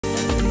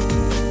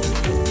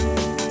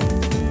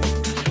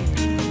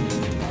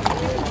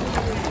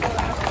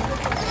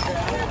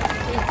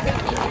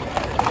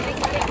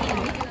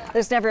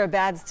There's never a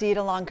bad seat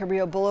along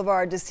Cabrillo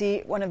Boulevard to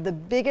see one of the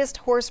biggest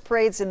horse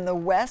parades in the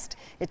West.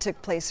 It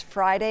took place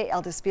Friday.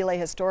 El Desfile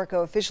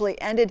Historico officially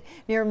ended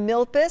near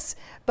Milpas,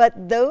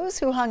 but those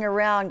who hung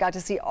around got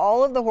to see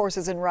all of the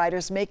horses and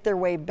riders make their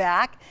way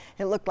back.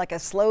 It looked like a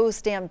slow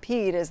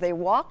stampede as they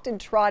walked and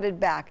trotted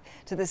back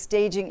to the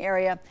staging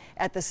area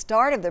at the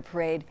start of the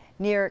parade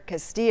near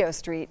Castillo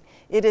Street.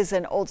 It is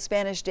an Old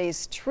Spanish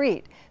Days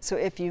treat, so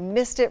if you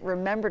missed it,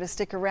 remember to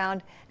stick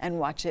around and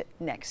watch it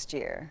next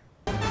year.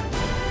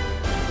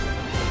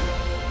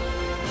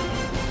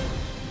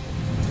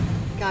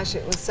 Gosh,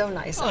 it was so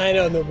nice. I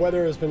know, and the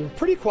weather has been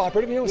pretty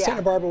cooperative. You know, with Yeah.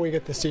 Santa Barbara, we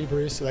get the sea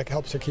breeze, so that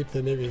helps to keep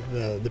maybe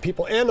the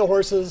people and the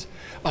horses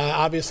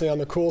obviously on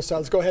the cool side.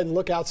 Let's go ahead and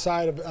look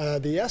outside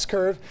of the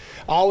S-curve.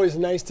 Always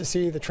nice to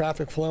see the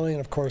traffic flowing, and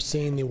of course,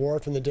 seeing the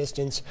wharf in the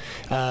distance.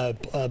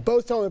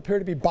 Both don't appear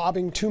to be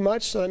bobbing too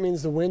much, so that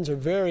means the winds are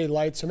very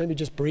light, so maybe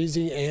just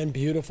breezy and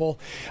beautiful.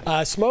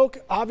 Smoke,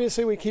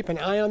 obviously, we keep an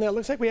eye on that.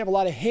 Looks like we have a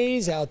lot of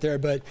haze out there,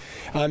 but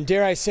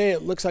dare I say,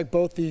 it looks like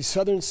both the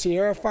Southern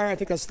Sierra fire, I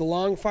think that's the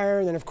Long Fire,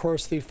 and then of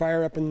course the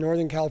fire up in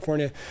Northern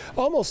California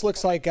almost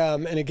looks like,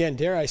 and again,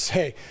 dare I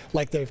say,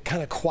 like they've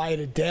kind of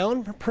quieted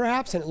down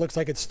perhaps, and it looks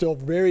like it's still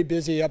very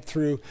busy up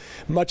through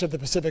much of the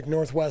Pacific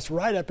Northwest,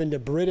 right up into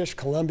British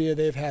Columbia.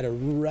 They've had a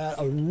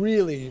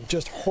really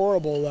just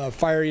horrible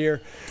fire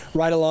year,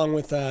 right along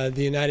with the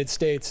United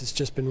States. It's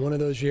just been one of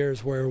those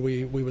years where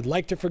we would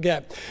like to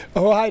forget.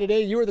 Oh, hi,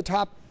 today you were the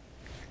top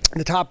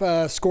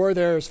score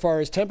there as far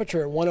as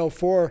temperature at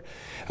 104.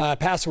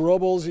 Paso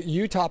Robles,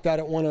 you topped out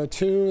at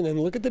 102. And then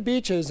look at the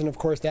beaches, and of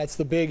course that's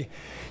the big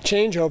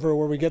changeover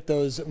where we get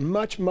those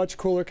much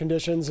cooler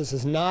conditions. This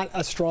is not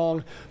a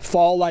strong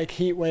fall-like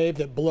heat wave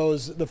that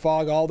blows the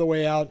fog all the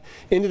way out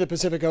into the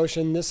Pacific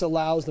Ocean. This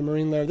allows the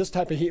marine layer, this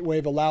type of heat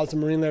wave allows the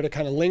marine layer to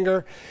kind of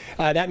linger.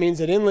 That means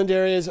that inland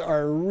areas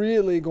are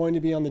really going to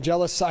be on the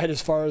jealous side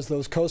as far as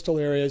those coastal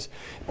areas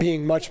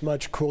being much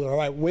cooler. All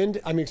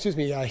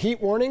right,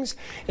 heat warnings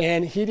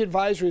and heat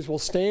advisories will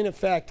stay in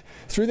effect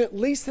through at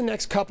least the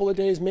next couple of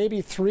days, maybe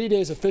 3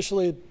 days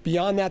officially.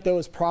 Beyond that, though,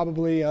 is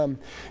probably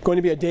going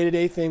to be a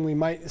day-to-day thing. We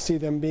might see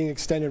them being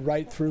extended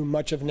right through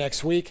much of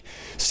next week.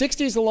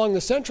 60s along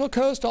the central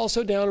coast,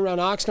 also down around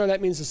Oxnard.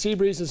 That means the sea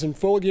breeze is in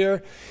full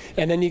gear.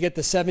 And then you get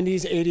the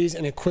 70s, 80s,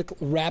 and a quick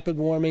rapid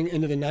warming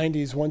into the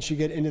 90s once you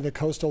get into the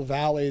coastal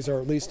valleys, or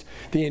at least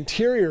the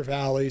interior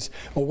valleys,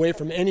 away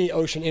from any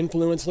ocean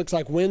influence. Looks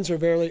like winds are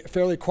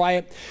fairly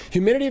quiet.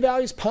 Humidity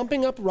values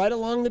pumping up right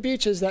along the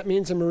beaches. That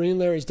means the marine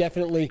layer is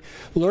definitely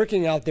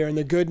lurking out there, and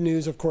the good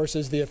news, of course,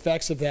 is the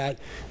effects of that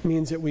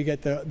means that we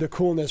get the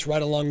coolness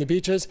right along the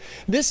beaches.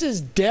 This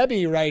is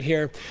Debbie right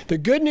here. The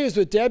good news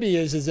with Debbie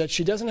is that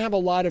she doesn't have a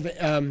lot of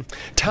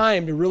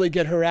time to really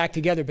get her act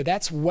together, but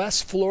that's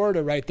West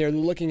Florida right there. They're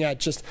looking at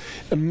just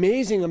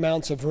amazing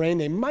amounts of rain.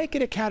 They might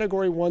get a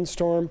Category 1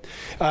 storm.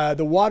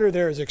 The water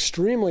there is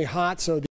extremely hot, so